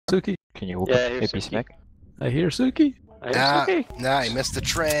Suki, can you open APC mech? I hear Suki. Nah, I missed the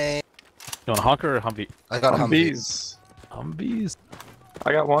train. You want a honker or Humvee? I got a Humvee. Humvees.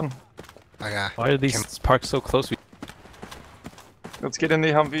 I got one. Why are these parked so close? Let's get in the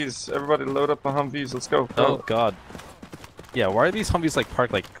Humvees. Everybody load up the Humvees. Let's go. Oh god. Yeah, why are these Humvees like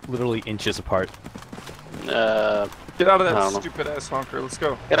parked like literally inches apart? Get out of that stupid ass honker. Let's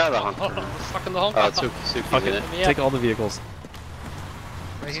go. Get out of the honker. Oh, fucking the honker. Oh, Suki's in it. Take all the vehicles.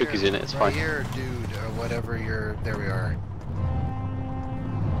 Right Suki's in it. It's right fine. Here, dude, or whatever you're. There we are.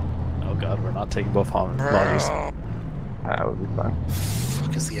 Oh god, we're not taking both Humvees. That would be fine.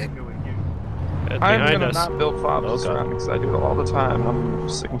 Fuck is the echo? I'm gonna not build fobs around because I do it all the time. I'm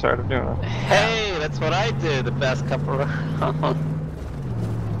sick and tired of doing it. Hey, that's what I did the past couple rounds.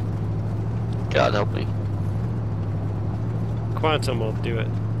 God help me. Quantum will do it.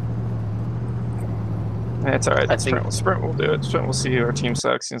 Yeah, it's alright. I think Sprint will do it. Sprint will see our team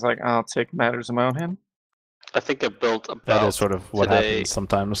sucks. He's like, I'll take matters of my own hand. I think I built about That is sort of what today. happens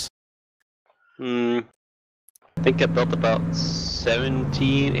sometimes. I think I built about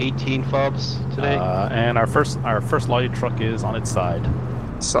 17, 18 fobs today. And our first lobby truck is on its side.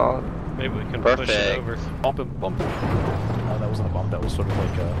 Solid. Maybe we can push it over. Bump him, bump him. No, that wasn't a bump. That was sort of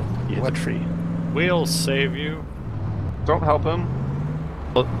like he hit the tree. We'll save you. Don't help him.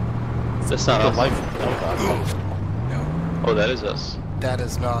 Well, That's not us. life. Oh god. No. Oh, that is us. That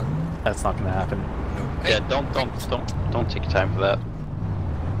is not. That's not gonna happen. No. Yeah, don't take your time for that.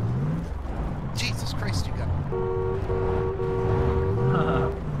 Jesus Christ, you got.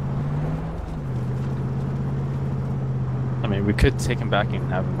 I mean, we could take him back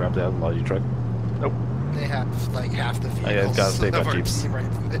and have him grab the other lobby truck. Nope. They have like half the vehicles. Yeah, they've got of our jeeps. team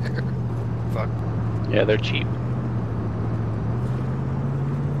right there. Fuck. Yeah, they're cheap.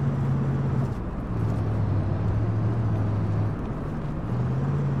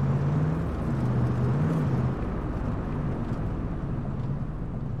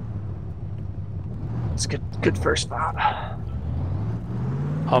 It's good first spot.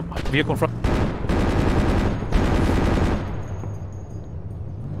 Vehicle in front.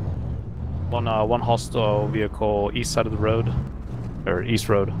 One hostile vehicle east side of the road, or east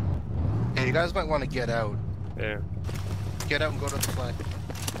road. Hey, you guys might want to get out. Yeah. Get out and go to the flag.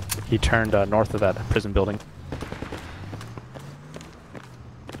 He turned north of that prison building.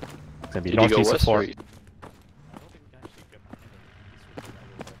 It's gonna be Did you go northeast of west 4. or east?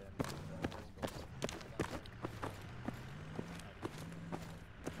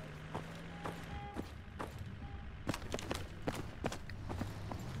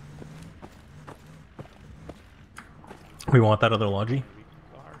 We want that other logi?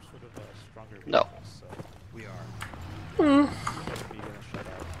 No. We are.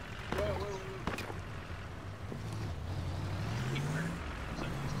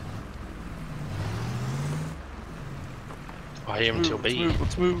 I hear him till B.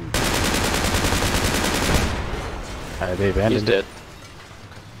 Let's move. They abandoned He's dead.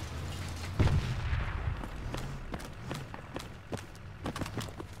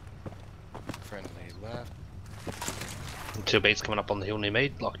 Friendly left. Two B's coming up on the hill near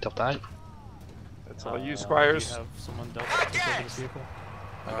me, locked up that. That's all you, Squires. Do you have someone dealt with this vehicle?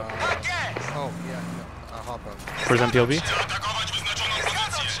 Oh yeah. I'll hop out. Where's MPLB?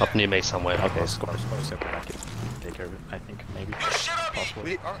 Up near me somewhere. Okay, Squires said that I could take care of it. I think maybe.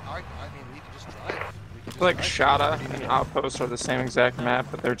 Possibly. I mean, we can just drive. We can just Like drive. Shada and Outpost are the same exact map,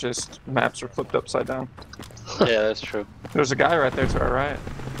 but they're just maps are flipped upside down. Yeah, that's true. There's a guy right there to our right.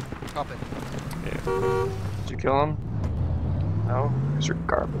 Hop it. Did you kill him? No, because you're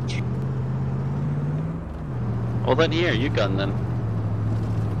garbage. Well then here, you gun then.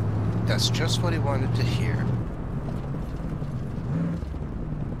 That's just what he wanted to hear.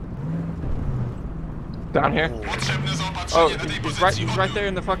 Down here. Oh, he's right there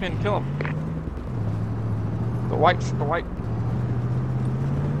in the fucking kill him. The white.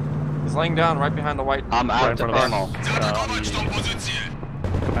 He's laying down right behind the white. I'm Right in out front of of ammo.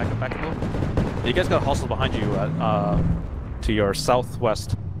 Go back a little. You guys got a hostile behind you to your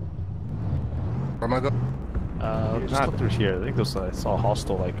southwest. Where am I going? Just look through here. I think I saw a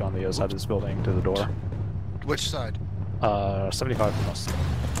hostile like on the other side of this building to the door. Which side? 75 from us.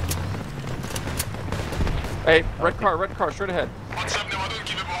 Hey, red car, straight ahead.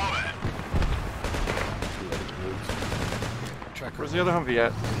 Where's the other Humvee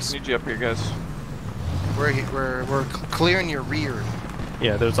at? I need you up here, guys. We're clearing your rear.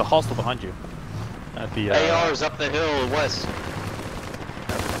 Yeah, there's a hostile behind you. At the AR's up the hill west.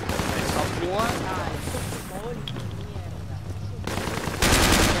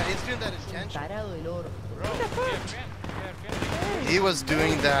 Yeah, he's doing that intentionally. He was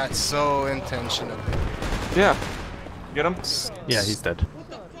doing that so intentionally. Yeah. Get him? Yeah, he's dead.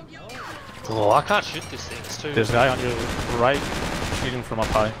 Oh, I can't shoot these things too. There's a guy on your right shooting from up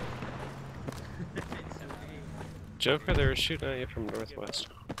high. Joker, they're shooting at you from northwest.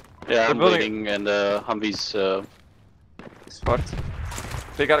 Yeah, I'm building- waiting, and Humvee's. He's fucked.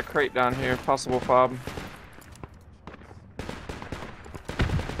 They got a crate down here. Possible fob.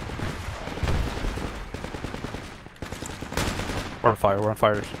 We're on fire, we're on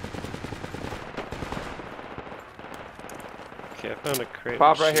fire. Okay, I found a crate.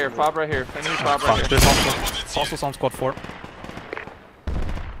 Fob right here. Fob right here. Enemy fob right here. There's also on squad 4. Copy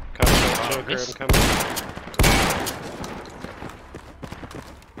that, Joker, I'm coming.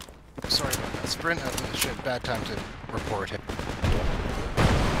 Sorry about that. Sprint has a shit bad time to report him.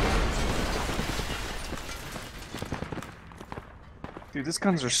 Dude, these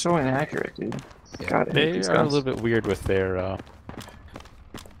guns are so inaccurate, dude. Yeah. God, I hate They these are a guns. little bit weird with their I have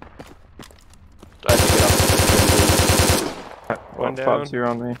to get up. One Fob's down. here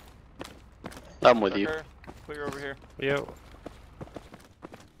on me. I'm with you. Joker, clear over here. Yo.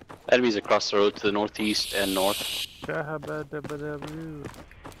 Enemies across the road to the northeast and north. Shahabadabadaboo.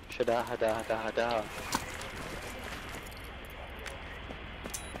 Shada-hada-hada-hada.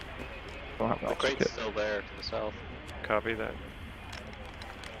 Don't have The no crate's shit. still there to the south, Copy that.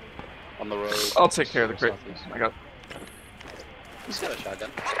 on the road. I'll take care of the crate. Southeast. He's He's got a shotgun.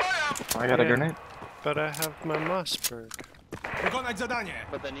 I got a grenade. But I have my Mossberg.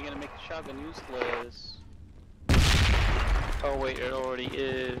 But then you're gonna make the shotgun useless. Oh wait, it already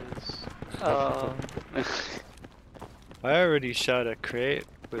is. I already shot a crate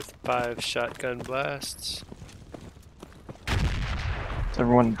with 5 shotgun blasts. Is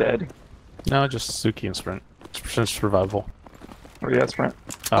everyone dead? No, just Suki and Sprint. Sprint's survival. Oh yeah, that's right.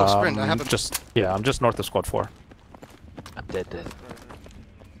 Oh, Sprint, I have a- just I'm just north of squad 4. I'm dead. You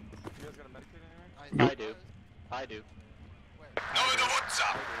guys got a medikit anywhere? I do. I do.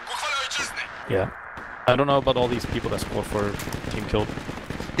 Yeah. I don't know about all these people that squad 4 team killed.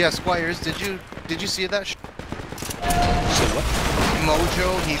 Yeah, Squires, did you see that?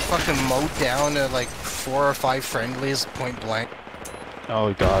 Mojo, he fucking mowed down like 4 or 5 friendlies point blank.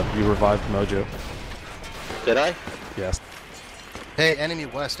 Oh god, you revived Mojo. Did I? Yes. Hey, enemy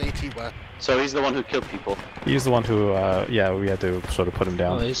west, AT west. So he's the one who killed people. He's the one who, we had to sort of put him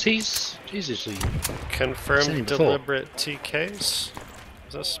down. Oh, he's usually. Seen him Confirmed before. deliberate TKs?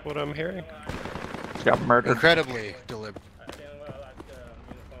 Is this what I'm hearing? He got murdered. Incredibly deliberate.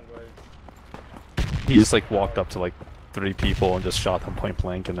 He just like walked up to like 3 people and just shot them point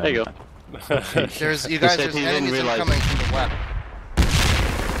blank and then... There you go. There's said he didn't enemies realize. incoming from the west.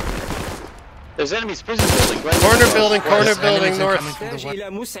 There's enemies prison building. Right Corner next to us. building, corner There's building, enemies north. incoming from the west. إلى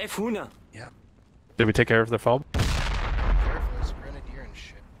مسعف هنا. Did we take care of the fob? Careful, there's a grenadier and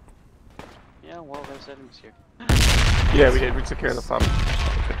shit. Yeah, well, there's enemies here. Yeah, we did. We took care of the fob.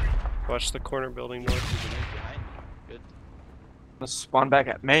 Watch the corner building north. Behind me. Good. Let's spawn back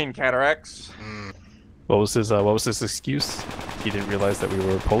at main cataracts. What was his excuse? He didn't realize that we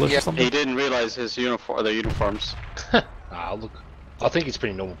were Polish Yeah, or something? He didn't realize his uniform, their uniforms. Ah, look. I think he's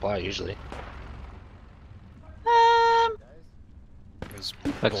pretty normal player usually. It was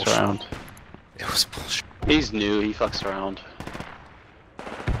Fucks bullshit. around. It was bullshit. He's new, he fucks around.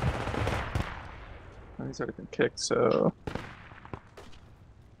 He's already been kicked, so.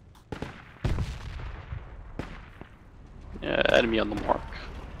 Yeah, enemy on the mark.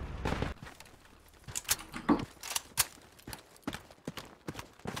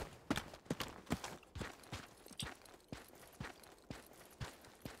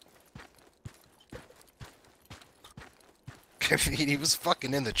 He was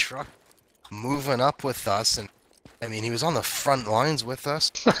fucking in the truck, moving up with us, and I mean, he was on the front lines with us.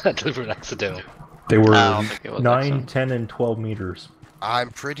 Deliberate accidental. They were I don't think it was 9, accident. 10, and 12 meters.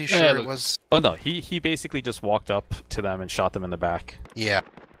 I'm pretty sure Yeah, it look. was. Oh no, he basically just walked up to them and shot them in the back. Yeah,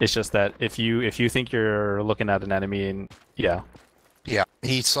 It's just that if you think you're looking at an enemy and yeah. He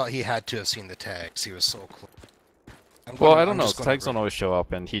had to have seen the tags. He was so close. well, I don't know. Tags don't always show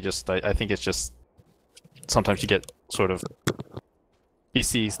up, and he just I think it's just sometimes you get sort of you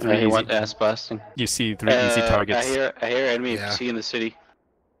see three He easy, went ass blasting. you see 3 easy targets. I hear enemy Yeah. APC in the city.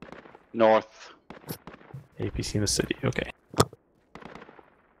 North. APC in the city. Okay.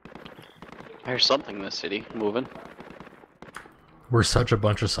 I hear something in the city moving. We're such a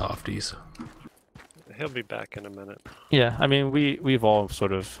bunch of softies. He'll be back in a minute. Yeah, I mean we've all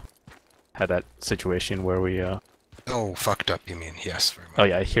sort of had that situation where we Oh, fucked up. You mean? Yes. Very much. oh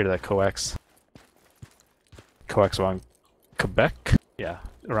yeah, I hear that coax around Quebec. Yeah,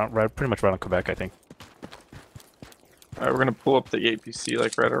 around right, pretty much around Quebec, I think. Alright, we're gonna pull up the APC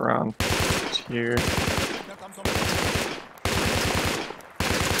like right around here.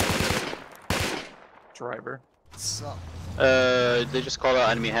 Driver. So, They just called out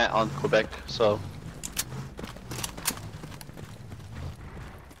enemy hat on Quebec, so.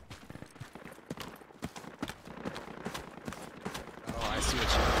 oh, I see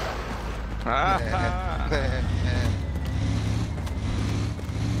what you Ah!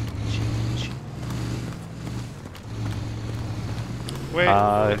 Wait,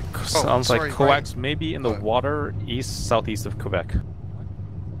 Sounds sorry, like coax Brian. maybe in the water southeast of Quebec.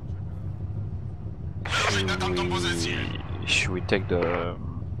 Should we take the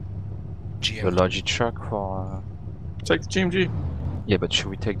GM. logi truck for? Take the GMG. Yeah, but should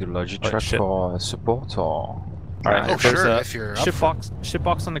we take the logi Oh, truck shit. for support or? Alright, Oh, there's sure, a if you're up for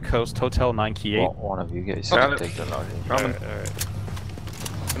shipbox on the coast, Hotel 9 Key 8. Well, one of you guys Got can it. take the logi. Coming. alright.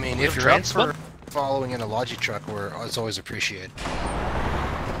 I mean, if you're up for following in a Logi truck, it's always appreciated.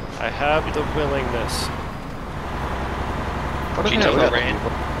 I have the willingness. What the Can you hell tow is the that? rain?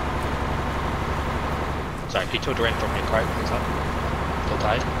 Sorry, can you tow the rain from your car, please? Still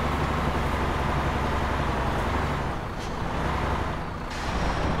tied?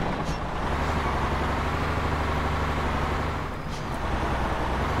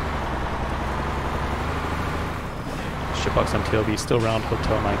 Shipbox on TLB still around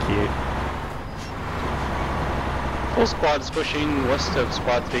Hotel 9 Key 8. Full squad is pushing west of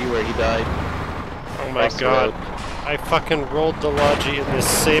squad 3 where he died. Oh my Across the god. road. I fucking rolled the Logi in this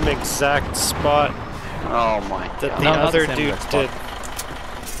same exact spot Oh my that god. the No, not other the same dude exact did.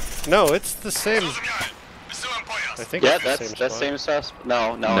 spot. No, it's the same. I think Yeah, it's the same that's spot. same stuff.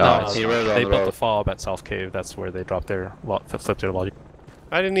 No, No, he rode on they the built road. the fob at South Cave. That's where they dropped their flipped their logic.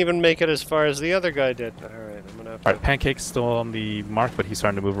 I didn't even make it as far as the other guy did. Alright, I'm gonna have to... Alright, Pancake's still on the mark, but he's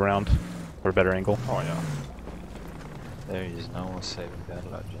starting to move around for a better angle. Oh yeah. There is no saving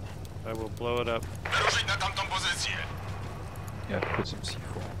that logi. I will blow it up. Yeah, put some C4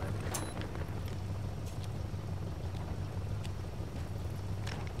 maybe.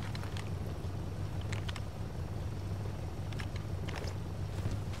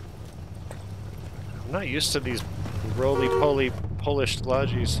 I'm not used to these roly-poly Polish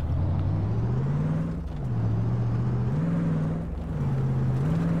Logis.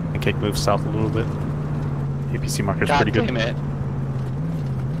 Pancake moves south a little bit. APC marker's God pretty good. damn it.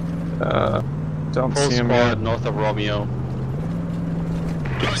 Don't Full see him squad yet. north of Romeo.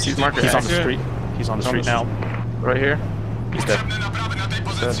 He's marker He's on the accurate. street. He's on the He's on street the now. Right here. He's dead.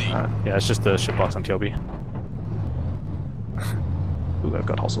 Alright. Yeah, it's just the shipbox on TLB. Ooh, I've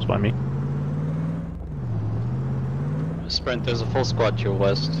got hustles by me. Sprint, there's a full squad to your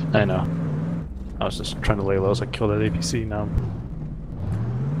west. I know. I was just trying to lay low so I can kill that APC now.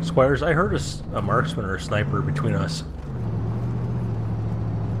 Squires, I heard a marksman or a sniper between us.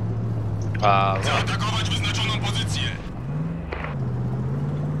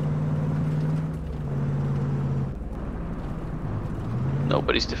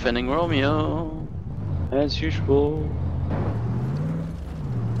 Nobody's defending Romeo, as usual.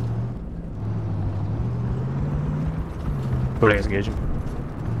 Who are you guys engaging?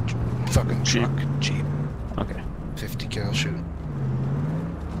 Fucking truck, Jeep, Okay. 50 cal shoot.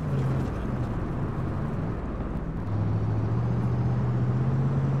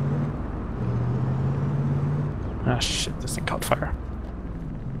 Ah shit, this thing caught fire.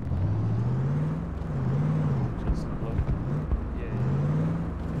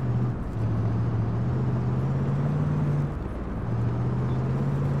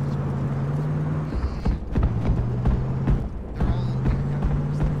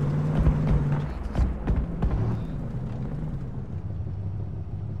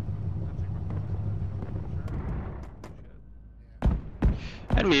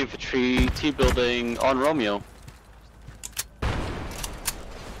 Enemy infantry T-building on Romeo.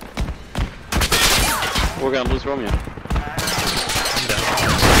 We're gonna lose Romeo.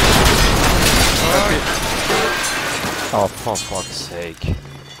 Oh, for fuck's sake.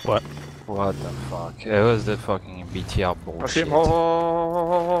 What? What the fuck? It was the fucking BTR I see bullshit. him.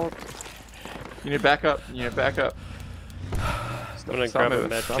 Hold. You need backup. You need backup. I'm gonna Stop grab a moving,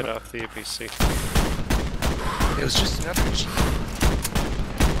 med stop kit it. off the APC. It was just another Jeep.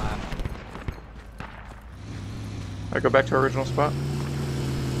 I go back to our original spot.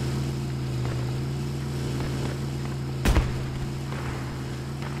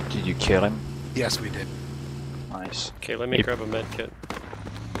 Did you kill him? Yes, we did. Nice. Okay, let me grab a med kit.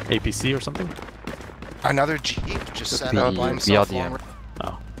 APC or something? Another Jeep just sat B- out by himself. BRDM. long-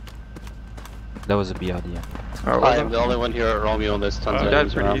 Oh. That was a BRDM. Oh, I am the only one here at Romeo, and there's tons of that's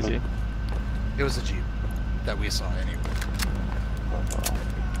enemies pretty around easy. me. It was a Jeep that we saw anyway.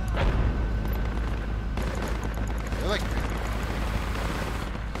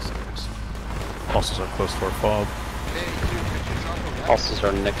 Hostels are close to our fob. Hey, dude, could you drop a rep? Hostels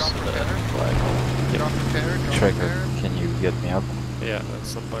are next to the flag. Drop repair, drop Trigger, repair. can you get me up? Yeah,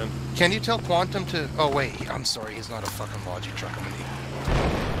 that's the plan. Can you tell Quantum to... Oh, wait, I'm sorry, he's not a fucking logic truck. I'm an idiot.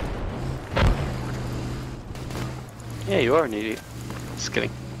 Yeah, you are an idiot. Just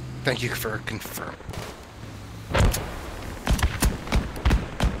kidding. Thank you for confirming.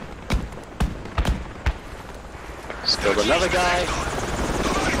 Still another guy.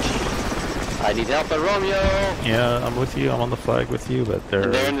 I need help at Romeo. Yeah, I'm with you. I'm on the flag with you, but there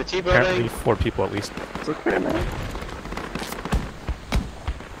And they're in are the T apparently building. 4 people at least. It's okay, man.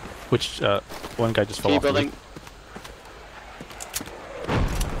 Which, one guy just fell T off the building. roof.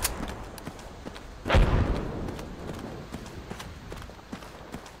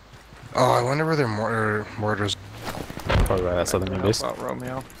 Oh, I wonder where their mortars... Probably right outside the main base. About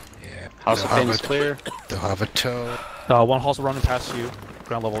Romeo. Yeah. House of they'll Pain have is a- clear. They'll have a tow. One hostile running past you.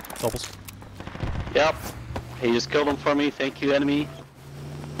 Ground level doubles. Yep. He just killed him for me. Thank you, enemy.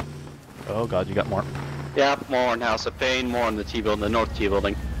 Oh god, you got more. Yep, more in House of Pain, more in the T building, the North T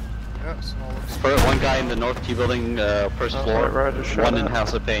building. Yeah, small looks... One guy in the North T building, first floor. right, just shot One in at.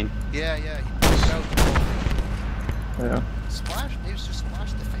 House of Pain. Yeah, he pushed out. Yeah. Splash, they just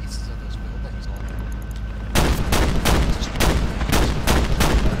splashed the faces of those buildings on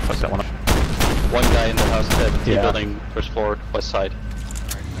Fuck that one up. One guy in the house, the T Yeah. building, first floor, west side.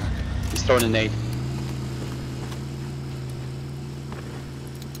 He's throwing a nade.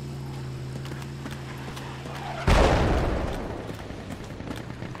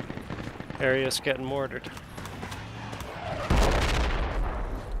 Area's getting mortared.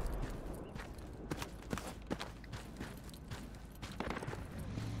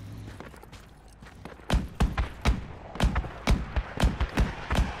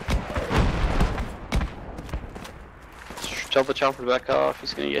 Tell the chopper back off,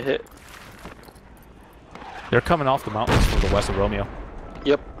 he's gonna get hit. They're coming off the mountains from the west of Romeo.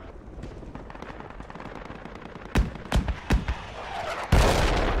 Yep.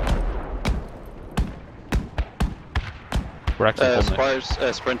 We're actually holding it.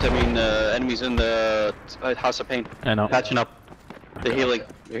 Squires, sprint, enemies in the House of Pain. I know. Patching up. They're healing.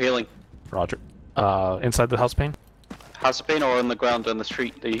 They're healing. Roger. Inside the house pane? House of Pain or on the ground on the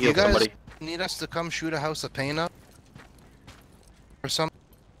street. They You healed guys somebody. need us to come shoot a House of Pain up? Or something?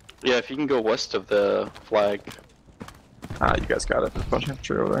 Yeah, if you can go west of the flag. Ah, you guys got it. There's a bunch of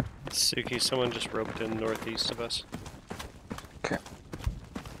infantry over there. Suki, someone just roped in northeast of us. Okay.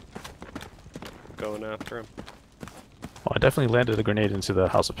 Going after him. Well, I definitely landed a grenade into the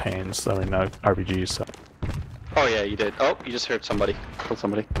House of Pains. I mean, RPGs. So. Oh yeah, you did. Oh, you just heard somebody. Killed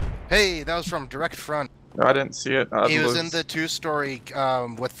somebody. Hey, that was from direct front. No, I didn't see it. He was in the 2-story,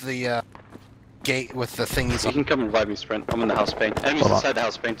 with the, gate with the thingies You on. can come and revive me, Sprint. I'm in the House of Pain. Enemies Hold on. inside the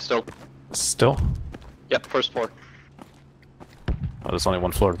House of Pain still. Still? Yep, first floor. Oh, there's only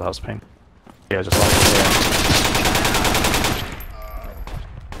one floor to the House of Pain. Yeah, just like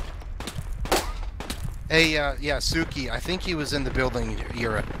Hey, yeah, Suki, I think he was in the building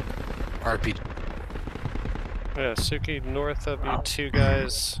you're at. RPG. Yeah, Suki, north of you, 2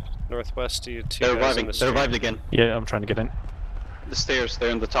 guys. Northwest of you, 2 They're guys reviving. in the They're street. revived again. Yeah, I'm trying to get in. The stairs. They're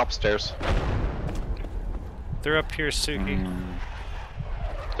in the top stairs. They're up here, Suki.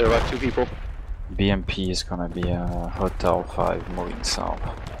 They revived 2 people. BMP is gonna be Hotel 5 moving south.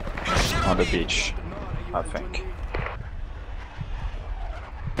 On the beach, I think.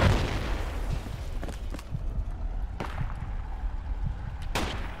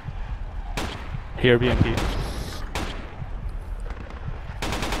 Here, BMP.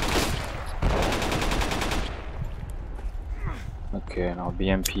 Okay, now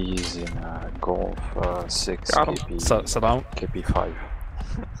BMP is in Golf 6 Got him. KP, Saddam, KP5.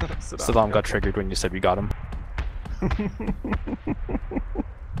 Saddam got triggered when you said we got him.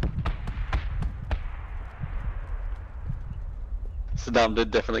 Saddam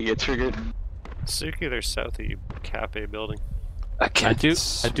did definitely get triggered. Suki, they're south of you, Cafe building. I I do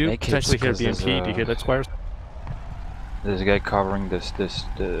make it potentially hear 'cause there's BMP. Do you hear that, Squires? There's a guy covering there's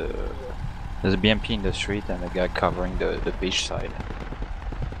a BMP in the street and a guy covering the beach side.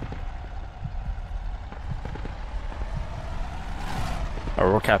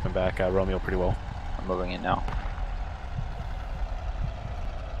 Or we're capping back Romeo pretty well. I'm moving in now.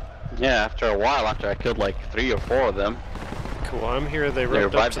 Yeah, after a while, after I killed like 3 or 4 of them. Cool, I'm here. They They roped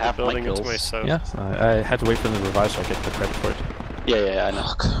up revived to the half my building into kills. my south. Yeah, I had to wait for them to revive so I get the credit for it. Yeah, I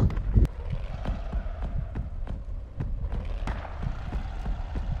know.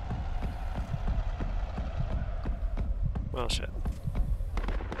 Well, shit.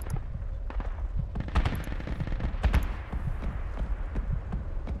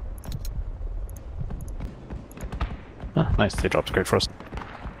 Nice, they dropped a crate for us.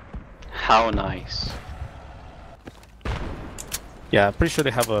 How nice. Yeah, I'm pretty sure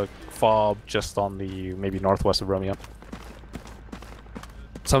they have a fob just on the maybe northwest of Romeo.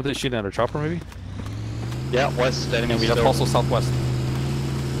 Something shooting at a chopper, maybe? Yeah, west enemy. And we have also southwest.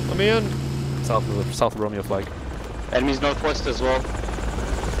 Let me in. South of Romeo flag. Enemies northwest as well.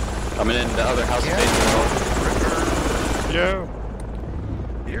 Coming in the other house. Yo.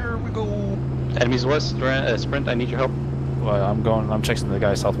 Here we go. Enemies west, sprint, I need your help. Well, I'm chasing the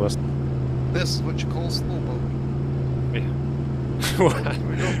guy southwest. This is what you call slow boat.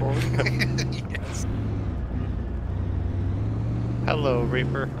 Yes. Hello,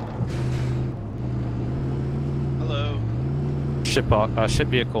 Reaper. Hello. Ship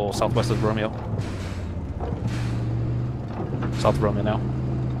vehicle southwest of Romeo. South of Romeo now.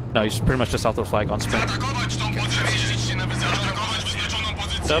 No, he's pretty much just south of the flag on sprint.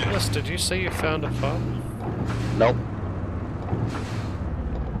 Douglas, did you say you found a fob? Nope.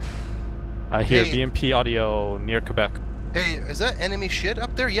 I hear Hey. BMP audio near Quebec. Hey, is that enemy shit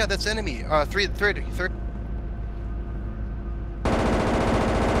up there? Yeah, that's enemy. 30.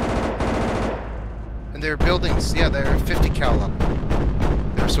 And they're buildings. Yeah, they're 50 cal up.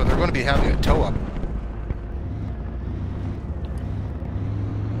 So they're going to be having a tow up.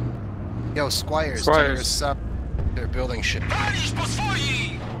 Yo, Squires. They're building shit.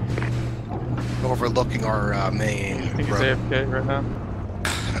 Overlooking our main I think he's road. AFK right now.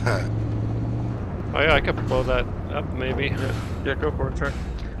 Oh yeah, I could blow that up maybe. Yeah, go for it, Trey.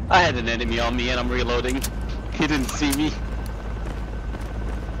 I had an enemy on me and I'm reloading. He didn't see me.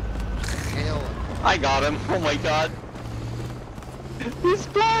 Hell. I got him. Oh my god. He's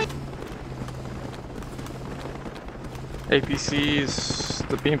blind. APCs,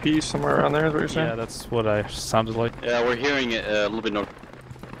 the BMPs somewhere around there is what you're saying? Yeah, that's what I sounded like. Yeah, we're hearing it a little bit north.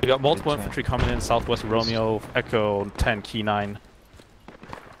 We got multiple Okay. infantry coming in southwest of Romeo, Echo 10, Key 9.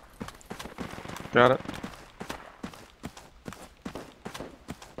 Got it.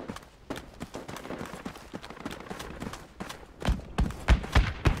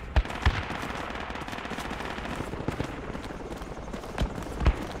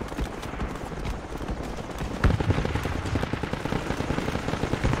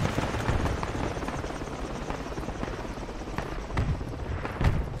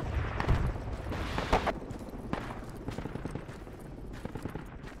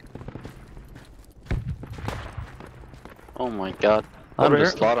 Oh my god. I'm Over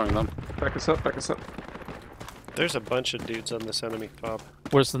just here. slaughtering them. Back us up, back us up. There's a bunch of dudes on this enemy fob.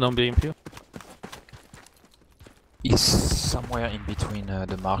 Where's the known BMP? He's somewhere in between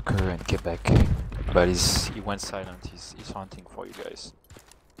the marker and Quebec, but he went silent. He's hunting for you guys.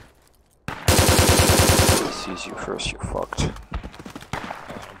 He sees you first, you're fucked.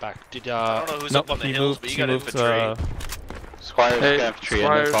 I'm back. Did I don't know who's Nope, up on the he hills, moved, but you he got moved, infantry. Squires Hey, infantry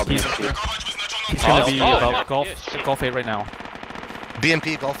and they're Squires, probably he's- shoot. He's gonna be oh, about yeah, Golf 8 right now.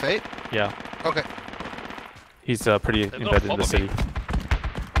 BMP Golf 8? Yeah, Okay. he's pretty They've got embedded in the fob on city.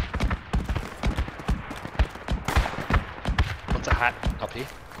 What's a hat up here?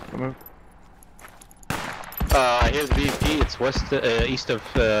 Here's BMP, it's west, east of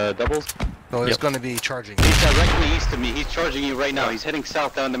doubles. So it's Yep. going to be charging. He's directly east of me, he's charging you right now, he's heading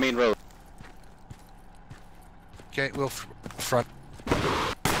south down the main road. Okay, we'll front.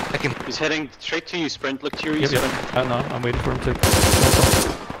 I can. He's heading straight to you, Sprint, look to your Yep, east. yep. I don't know, I'm waiting for him to...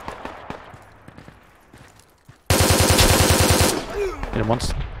 Hit him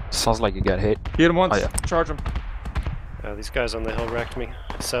once. Sounds like you got hit. Hit him once, Oh, yeah. charge him. These guys on the hill wrecked me.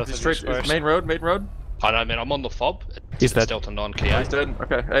 South He's of straight, Squires. main road, main road. I know, man, I'm on the fob. He's dead. Delta 9 Oh, KA. he's dead.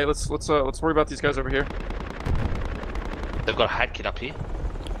 Okay, hey, let's worry about these guys over here. They've got a hat kit up here.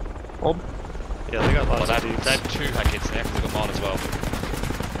 Hold. Yeah, they got Well, lots they of dudes. have 2 hat kits there, because they've got mine as well.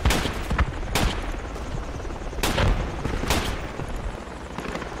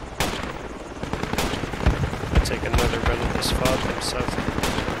 Take another run at this fob from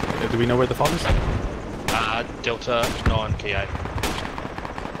south. Do we know where the fob is? Delta 9 KA.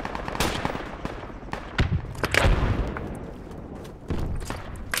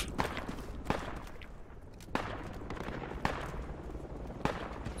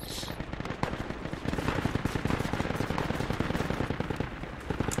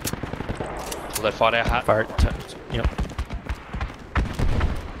 Will they fight our hat? Fire. Yep.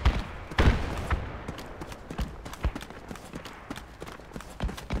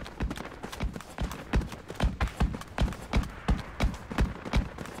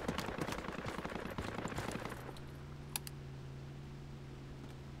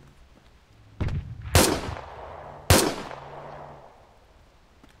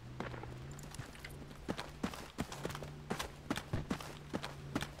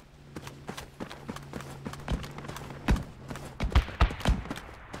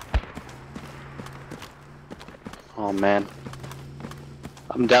 Oh man.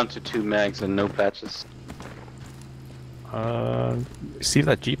 I'm down to 2 mags and no patches. See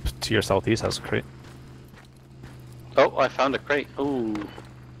that Jeep to your southeast has a crate. Oh, I found a crate. Ooh.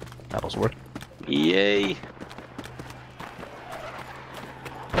 That'll work. Yay.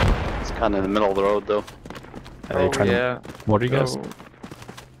 It's kind of in the middle of the road though. Are they trying to... What are you guys?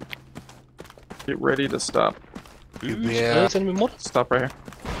 Get ready to stop. Yeah. Stop right here.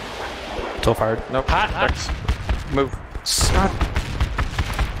 So fired. Nope. Thanks. Move. God.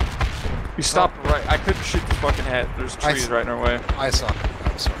 You stopped right. I couldn't shoot the fucking head. There's trees right in our way. I saw it.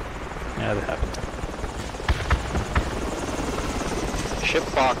 I'm sorry. Yeah, that happened.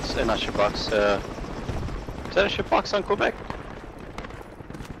 Shipbox, not shipbox, is that a shipbox on Quebec?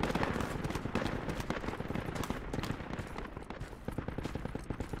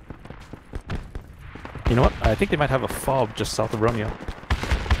 You know what? I think they might have a fob just south of Romeo.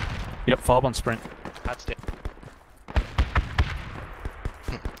 Yep, fob on Sprint. That's it.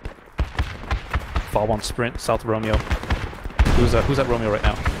 Fob on Sprint, south of Romeo. Who's at Romeo right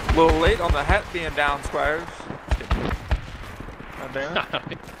now? A little late on the hat being down, Squires. God damn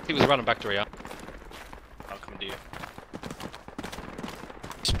it. He was running back to Rio. I'll come to you.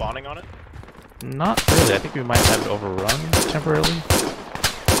 Spawning on it? Not really. I think we might have it overrun temporarily.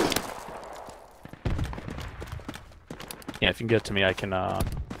 Yeah, if you can get it to me, I can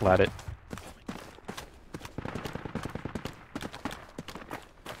lat it.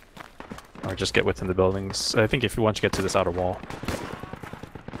 Or just get within the buildings. I think if you want to get to this outer wall.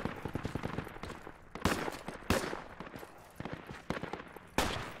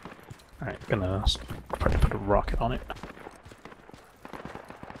 Alright, gonna probably put a rocket on it.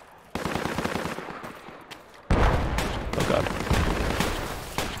 Oh god.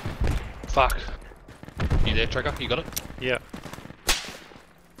 Fuck. You there, Trigger? You got it? Yeah.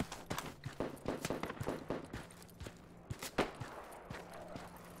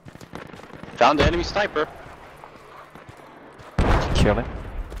 Found the enemy sniper. Kill him.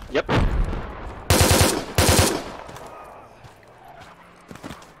 Yep.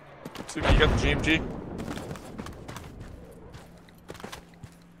 So you got the GMG?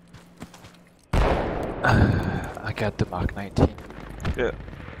 I got the Mark 19. Yeah.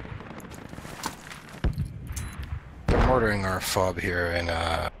 They're mortaring our fob here in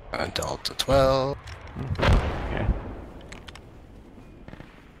Delta 12. Okay.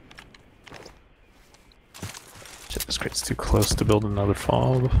 Shit, this crate's too close to build another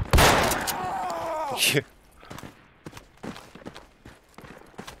fob.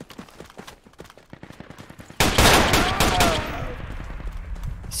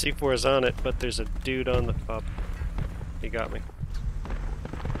 C4 is on it, but there's a dude on the fob. He got me.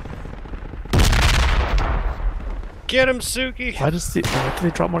 Get him, Suki! Why do they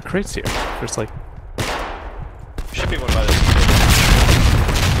drop more crates here? There's like... Should be one by this.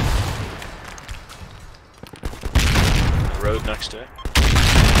 Road next to it.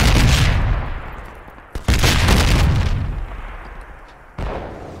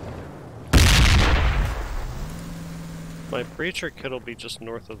 My breacher kit will be just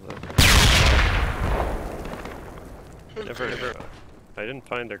north of the... Never. I didn't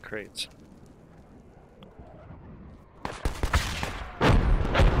find their crates.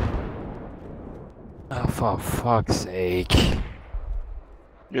 Oh, for fuck's sake.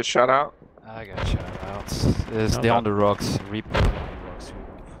 Get shot out? I got shot out. They're No, on the rocks. Reaper on the rocks.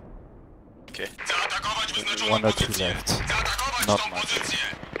 Okay. One or two left. Not much.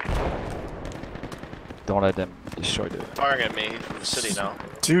 Don't let them destroy the... Firing at me from the city now.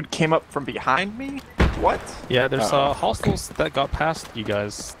 Dude came up from behind me? What? Yeah, there's hostiles that got past you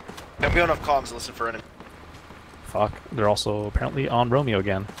guys. I'm going up comms to listen for enemy. Fuck. They're also apparently on Romeo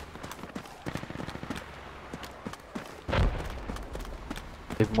again.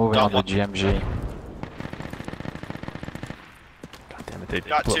 They're moving on the GMG. God damn it, they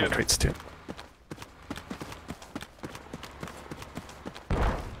Got blew two. up my crates too.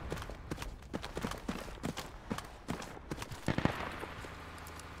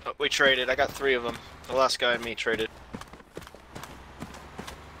 Oh, we traded. I got 3 of them. The last guy and me traded.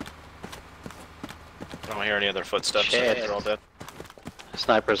 I don't hear any other footsteps. I think they're all dead.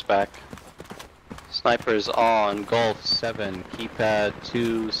 Sniper's back. Sniper's on Golf 7, keypad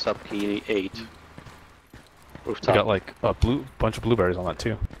 2, sub key 8. We Rooftop. got like a bunch of blueberries on that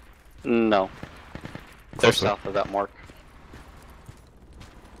too. No. They're Closer. south of that mark.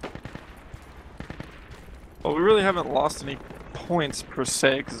 Well, we really haven't lost any points per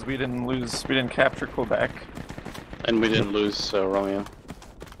se because we didn't capture Quebec. And we didn't lose Romeo.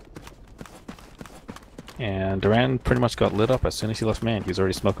 And Duran pretty much got lit up as soon as he left main. He was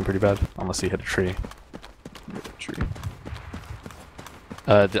already smoking pretty bad, unless he hit a tree. tree.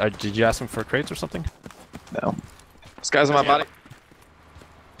 Did you ask him for crates or something? No. This guy's on my body.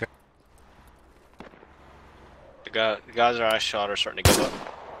 The guys that I shot are starting to give up.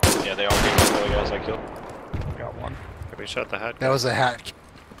 Yeah, they all gave up. All the guys I killed. Got one. We shot the hat. That was a hat.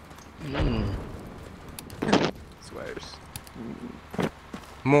 Swears.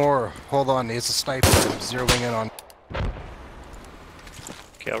 More. Hold on, it's a sniper. I'm zeroing in on.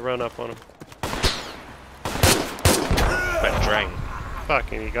 Okay, I'll run up on him. That drain.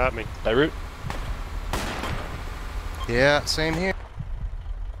 Fucking, he got me. Beirut? Yeah, same here.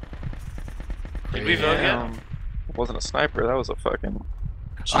 Did we vote yet? It wasn't a sniper, that was a fucking...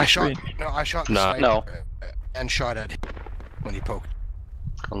 I shot the sniper No. and shot at him when he poked.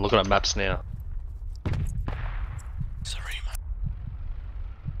 I'm looking at maps now. Sorry, man.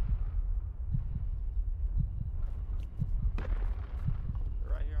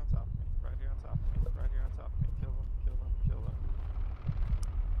 Right here on top of me, right here on top of me, right here on top of me. Kill them, kill them, kill them.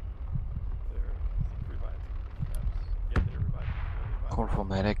 They're revived. Yeah, they're revived. Call for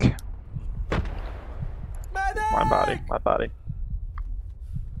medic. My body, my body.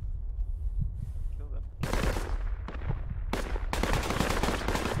 Kill them.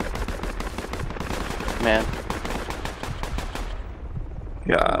 Man,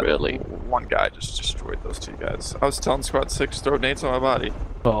 God, really? One guy just destroyed those two guys. I was telling Squad 6, throw nades on my body.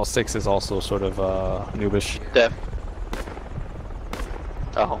 Well, 6 is also sort of noobish. Def.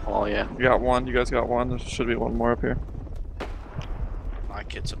 Oh yeah. You got one, you guys got one. There should be one more up here. My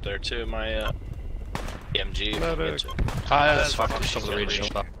kid's up there too. My MG. Medic. Ah, that's fucking some of the regional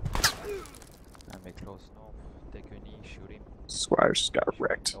stuff. I'm close north. Take a knee, shoot him. Squires just got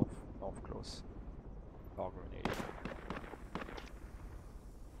wrecked. North close. Or grenade.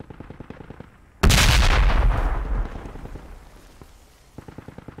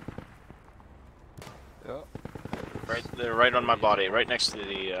 Right, they're right on my body, right next to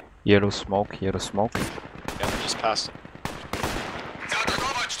the. Yellow smoke, yellow smoke. Yeah, just past it.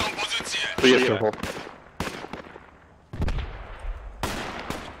 Be careful.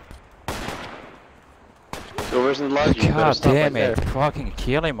 Whoever's in the lodge, you better God stop damn right it, there. fucking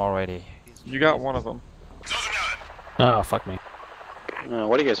kill him already. You got one of them. Oh, fuck me.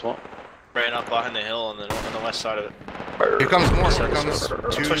 What do you guys want? Right up behind the hill on the west side of it. Here comes more. Here comes 2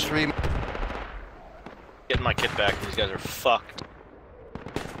 or 3. Getting my kit back. These guys are fucked.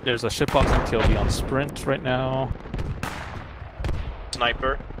 There's a shipbox on TLB on sprint right now.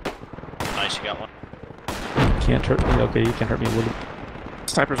 Sniper. Nice, you got one. Can't hurt me. Okay, you can hurt me a little.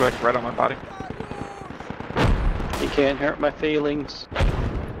 Sniper's like right on my body. You can't hurt my feelings.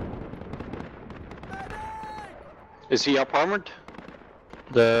 Is he up armored?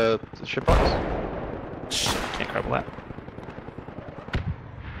 The shipbox? Shit, can't grab that.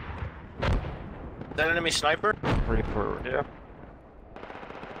 Is that enemy sniper? Reaper, yeah.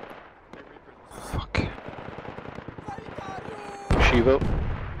 Fuck. Shivo?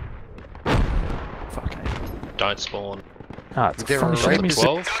 Fuck. Don't spawn. Ah, it's They were funny. right Enemies-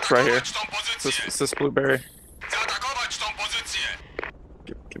 12? It's right here. It's this blueberry.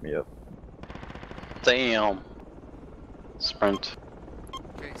 Give me a... Damn. Sprint.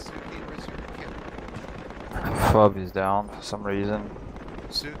 Okay, Zookeeper's your kill. Fob is down for some reason.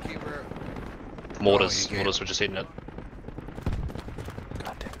 Zookeeper. Mortars. Oh, you Mortars were just hitting it.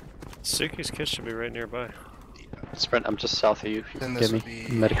 Suki's kit should be right nearby. Sprint, I'm just south of you. Then Give this me would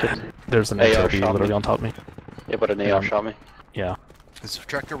be. medikit. There's an AR HLB shot literally me. on top of me. Yeah, but an AR shot me. Yeah. This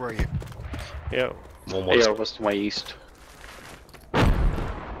Tractor, where are you? Yeah. More mortars. AR was to my east.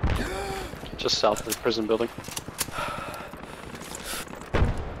 Just south of the prison building.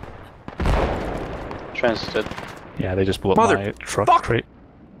 Transited. Yeah, they just blew up Mother my truck fuck! crate.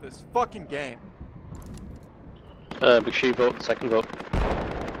 This fucking game. Big She vote, second vote.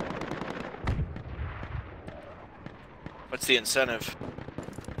 What's the incentive?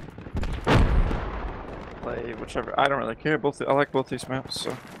 Play whichever. I don't really care. I like both these maps,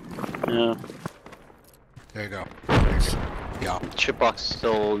 so... Yeah. There you go. Yeah. Chipbox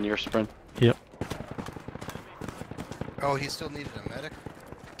still near sprint. Yep. Oh, he still needed a medic?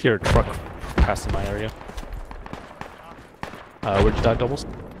 Here, truck passing my area. Where'd you die, doubles?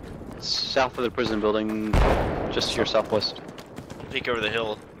 South of the prison building, just to your southwest. Peek over the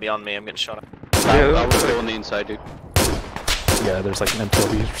hill beyond me. I'm getting shot at. I was still on the inside, dude. Yeah, there's like an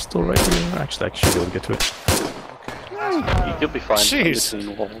MTLB still right here. Actually, I should be able to get to it. You'll be fine. Jeez.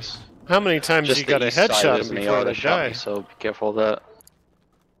 Between the walls. How many times Just you got the a east side, headshot there's him an before AR they that shot die? me, so be careful of that.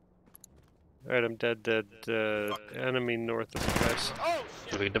 Alright, I'm dead. Enemy north of you guys.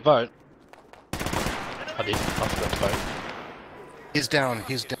 We need to vote. I did. I forgot to vote. He's down.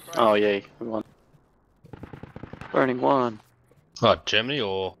 He's down. Oh yay, we won. Burning one. Oh, Germany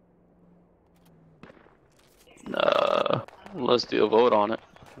or? Let's do a vote on it.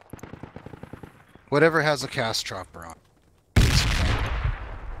 Whatever has a cast chopper on.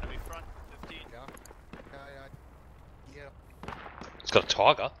 Enemy front, 15. Yeah. It's got a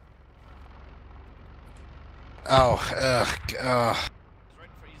tiger. Oh, He's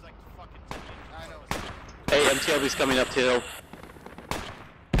like fucking. I know. Hey, MTLB's coming up to hill.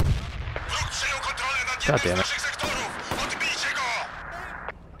 God damn it.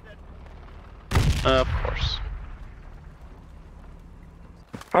 Of course.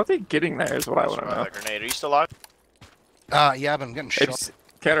 How are they getting there is what I want to know. That grenade. Are you still alive? Yeah, but I'm getting Hey, shot.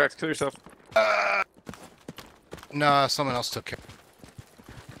 Cataracts, kill yourself. Nah, someone else took care.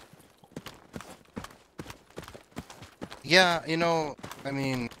 Yeah, you know, I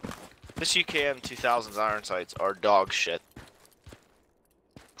mean, This UKM 2000's iron sights are dog shit.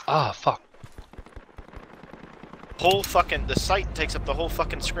 Ah, fuck. Whole fucking the sight takes up the whole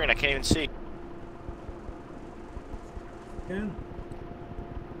fucking screen. I can't even see. Again?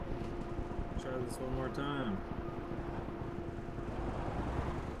 Try this one more time.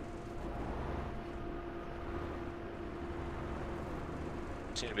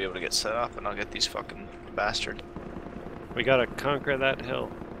 Seem to be able to get set up, and I'll get these fucking bastards We gotta conquer that hill.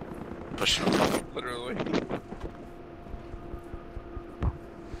 pushing them up. Literally.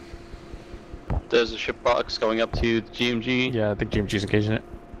 There's a ship box going up to the GMG. Yeah, I think GMG's engaging it.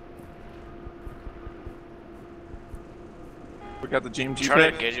 We got the GMG Try to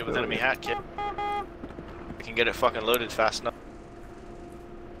pick. engage it with enemy hat kit. I can get it fucking loaded fast enough.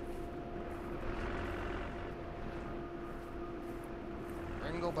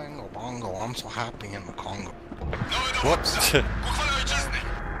 Ringo bango bongo, I'm so happy in the Congo. Whoops.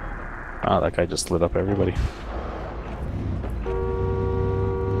 Ah, that guy just lit up everybody.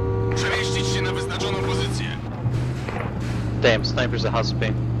 Damn, snipers at house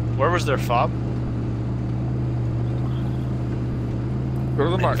pain. Where was their fob? Go to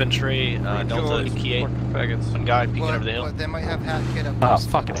the mark. Infantry, Delta, Key 8. Faggots. One guy peeking over the hill. But they might have hat kit up. Ah, there.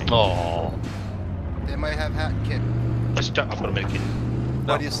 fucking A. Oh. They might have hat kit. I've got a medkit.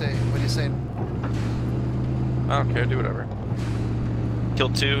 What do you say? What do you say? I don't care, do whatever.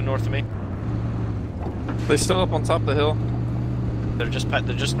 Killed 2 north of me. They still up on top of the hill. They're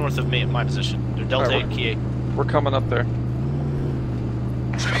just north of me at my position. They're Delta Alright, 8, Key 8. We're coming up there.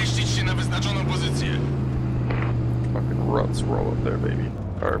 Fucking ruts roll up there, baby.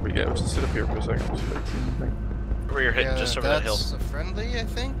 Or we gotta just sit up here for a second. Where you're hitting, just over that hill. That's a friendly, I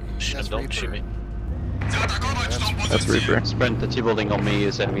think. That's Don't Reaper. shoot me. That's Reaper. Sprint the T-building on me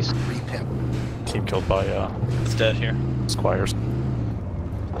is enemies. Repimp. Team killed by It's dead here. Squires.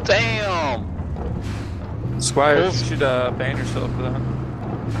 Damn! Squires, you should ban yourself for that.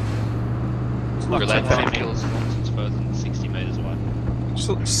 Look, that same hill is further than 60 meters away. Just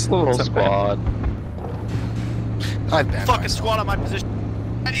a little Full tip ban. squad. I banned Fucking myself. squad on my position.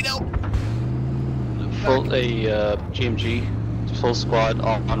 I need help. Full GMG. Full squad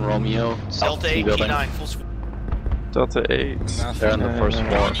on Romeo. South Delta 8, Key T-building. 9, full squad. Delta 8. They're on the first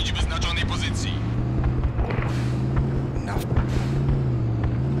floor. Enough.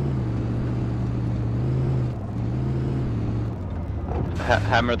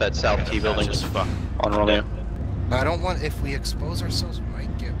 Hammer that South T-building Just fuck. on Romeo. I don't want. If we expose ourselves, we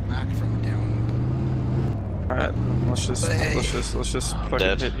might get back from down. Alright, let's just fucking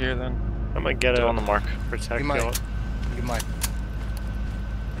dead. hit here then. I'm gonna get Still a on the mark. protect You might. y'all. You might.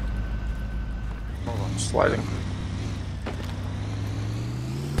 Hold on, sliding.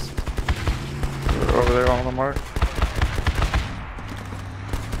 They're over there on the mark.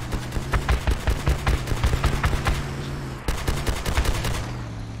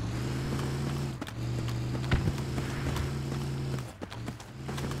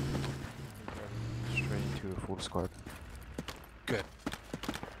 Straight into a full squad. Good.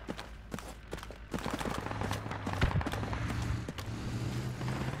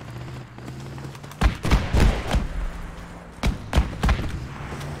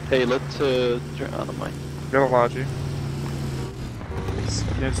 Hey, let's turn on the mic. Got a Logi.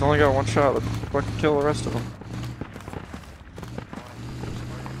 He's only got one shot. Let's fucking kill the rest of them.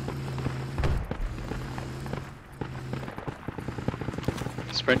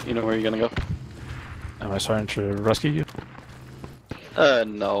 Sprint, you know where you're gonna go? Am I starting to rescue you?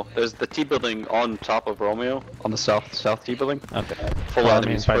 No. There's the T-building on top of Romeo, on the south T-building. Okay. Full Well, I mean,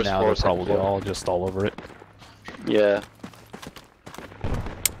 enemies, by first now floor, they're second probably floor. all just all over it. Yeah.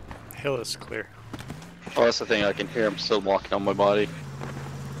 Hill is clear. Oh, that's the thing, I can hear him still walking on my body.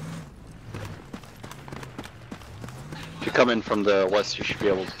 If you come in from the west, you should be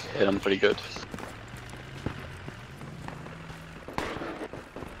able to hit him pretty good.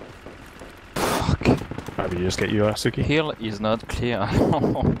 Maybe you just get you, Suki. Hill is not clear.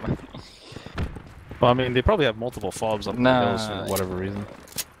 Well, I mean, they probably have multiple fobs up the hills for whatever reason.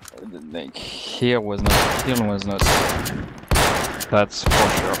 Like, hill was not. That's for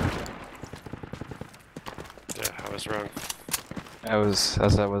sure. Yeah, I was wrong. As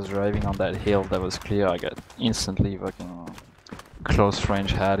I was driving on that hill that was clear, I got instantly fucking close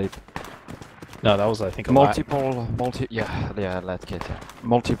range had it. No, that was I think a Multiple lat kit.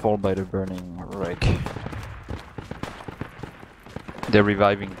 Multiple by the burning wreck. They're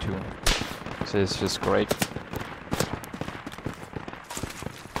reviving too. So it's just great.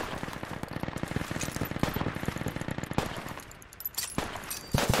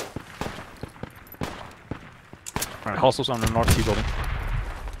 Alright, Hostels on the North Sea building.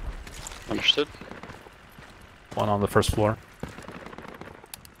 Understood. One on the first floor.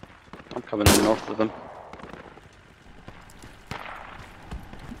 I'm coming in north of them.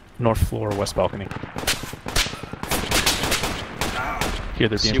 North floor, west balcony. Here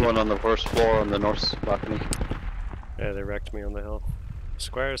they're See being one on the first floor on the north balcony. Yeah, they wrecked me on the hill.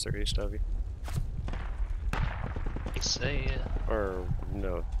 Squares are east of you. Say Or,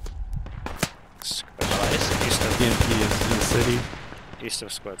 no. East East of BMP is in the city. East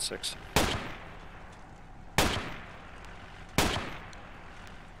of Squad 6.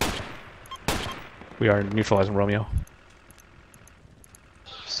 We are neutralizing Romeo.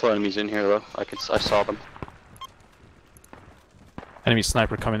 Still enemies in here though. I saw them. Enemy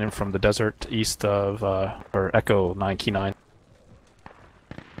sniper coming in from the desert east of, or Echo 9 Key 9.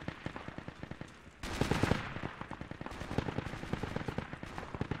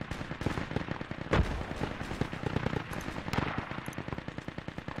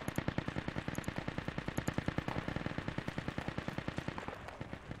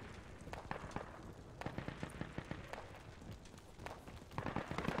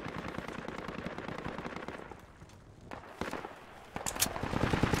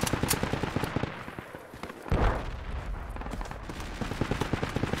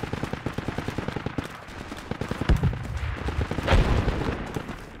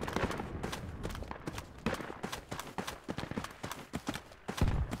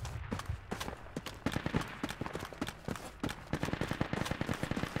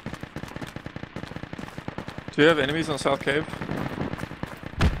 Do you have enemies on South Cave?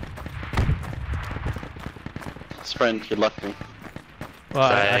 His friend, you left me. Well,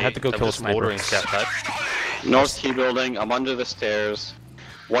 I had to go kill a sniper. North Key building, I'm under the stairs.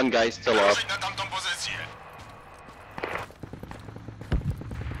 One guy's still up.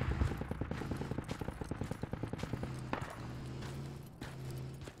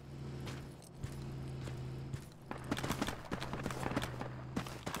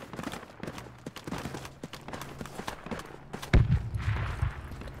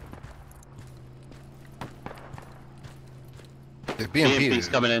 The BMP's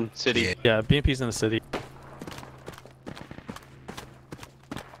coming in, city. Yeah, BMP's in the city.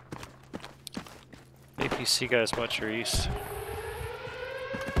 APC guys, watch your east.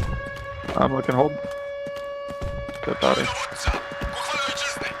 I'm looking hold. Good body.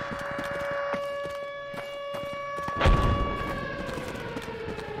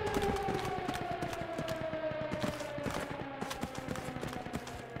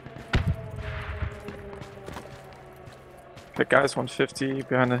 Okay, guys, 150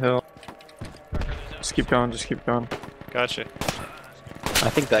 behind the hill. Just keep going, just keep going. Gotcha. I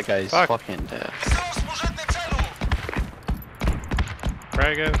think that guy's fucking dead.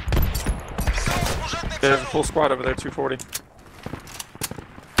 Frag out. There's a full squad over there, 240.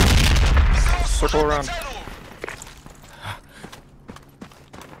 Circle around.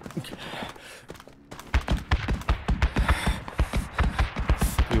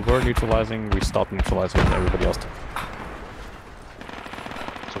 We were neutralizing, we stopped neutralizing, everybody else.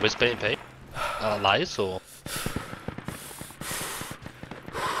 So where's BMP? Lies or?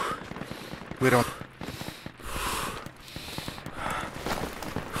 We don't.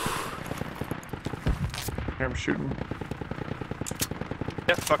 Here, I'm shooting.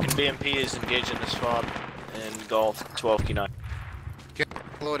 Yep, fucking BMP is engaging this fob in Golf 12 Key 9. Get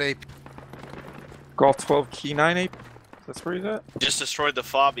load AP. Golf 12 Key 9 8. That's where he's at? Just destroyed the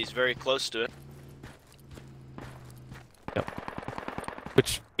fob, he's very close to it.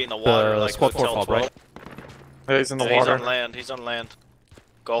 Which? In the water, like squad 4 Hotel fob, 12. right? Yeah, he's in the Yeah, water. he's on land, he's on land.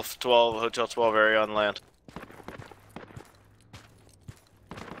 Golf 12, Hotel 12 area on land.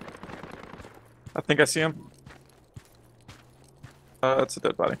 I think I see him. That's a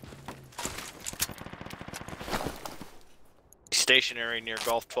dead body. Stationary near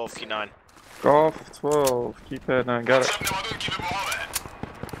Golf 12 Key 9. Golf 12, keypad 9, got it.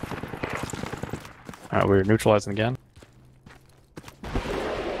 Alright, we're neutralizing again.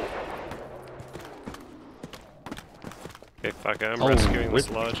 Okay, fuck it, I'm rescuing this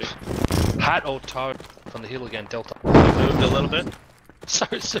logic. Hot old Todd on the hill again, Delta. Moved a little bit.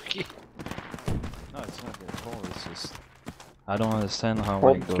 Sorry, Suki. No, it's not their fault, it's just... I don't understand how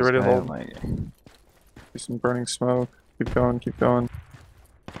Hold, like get those ready to guys, hold. like... Do some burning smoke. Keep going, keep going.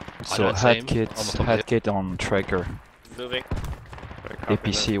 So head kit on tracker. Moving.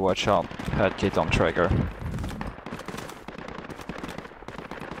 APC, watch out. Head kit on tracker.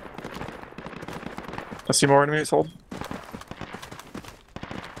 I see more enemies, hold.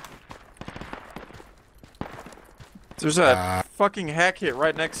 There's a fucking hack hit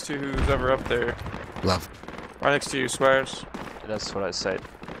right next to who's ever up there. Love. Right next to you, Swears. That's what I said.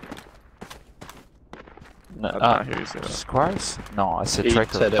 No, I did not hear you say that. Squares? No, I said He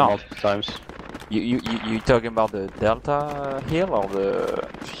tracker. said it No. multiple times. You talking about the Delta hill or the...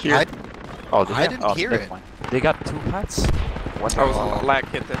 I, Oh, the I didn't hear never it. mind. They got 2 hats? What That was a lack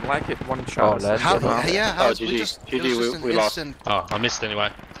hit then. Lack hit one shot. lag how, hit. yeah, Oh, how, GG. we just, it GG, was just an we lost. instant, Oh, I missed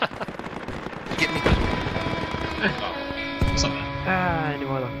anyway. get me. Ni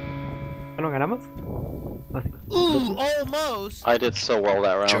modo. Bueno, ganamos. Ooh, almost. I did so well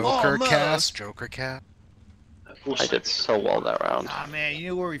that round. Joker Almost. cast, Joker cast. I did so well that round. Ah man, you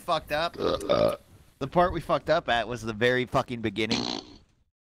know where we fucked up? The part we fucked up at was the very fucking beginning.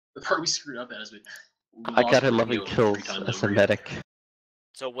 The part we screwed up at is we I got 11 kills as a medic.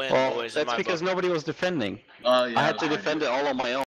 So when, Well, boys? that's because nobody was defending. Oh, yeah, I had to defend it all on my own.